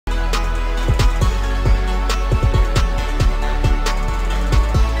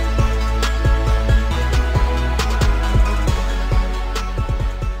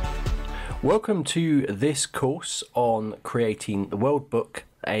Welcome to this course on creating the World Book,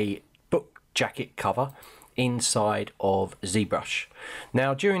 a book jacket cover inside of ZBrush.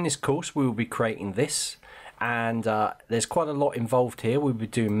 Now during this course we will be creating this, and there's quite a lot involved here. We'll be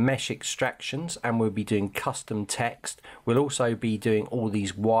doing mesh extractions and we'll be doing custom text. We'll also be doing all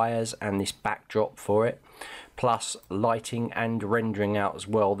these wires and this backdrop for it, plus lighting and rendering out as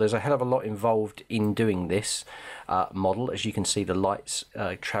well. There's a hell of a lot involved in doing this model. As you can see, the lights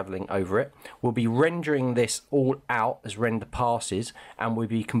traveling over it. We'll be rendering this all out as render passes, and we'll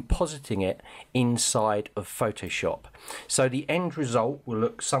be compositing it inside of Photoshop. So the end result will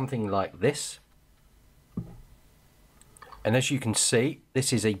look something like this. And as you can see,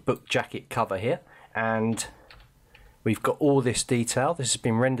 this is a book jacket cover here, and we've got all this detail. This has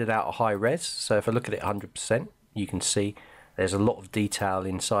been rendered out at high res, so if I look at it 100%, you can see there's a lot of detail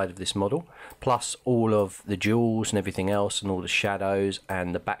inside of this model, plus all of the jewels and everything else, and all the shadows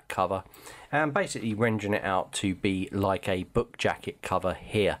and the back cover, and basically rendering it out to be like a book jacket cover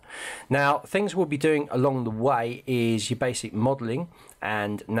here. Now, things we'll be doing along the way is your basic modeling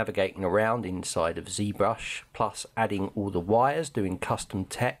and navigating around inside of ZBrush, plus adding all the wires, doing custom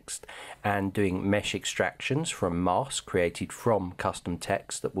text, and doing mesh extractions from masks created from custom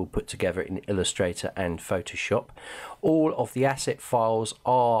text that we'll put together in Illustrator and Photoshop. All of the asset files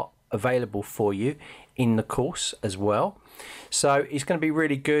are available for you in the course as well. So it's going to be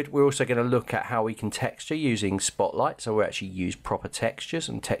really good. We're also going to look at how we can texture using Spotlight. So we'll actually use proper textures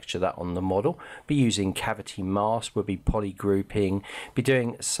and texture that on the model. Be using cavity mask, we'll be polygrouping, be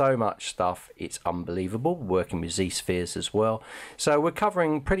doing so much stuff. It's unbelievable. Working with Z-spheres as well. So we're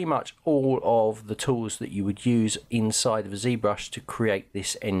covering pretty much all of the tools that you would use inside of ZBrush to create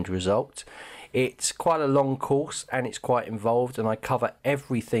this end result. It's quite a long course and it's quite involved, and I cover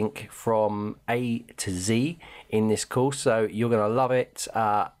everything from A to Z in this course, so you're going to love it,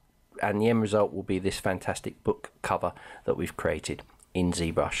 and the end result will be this fantastic book cover that we've created in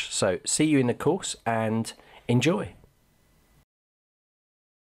ZBrush. So see you in the course and enjoy.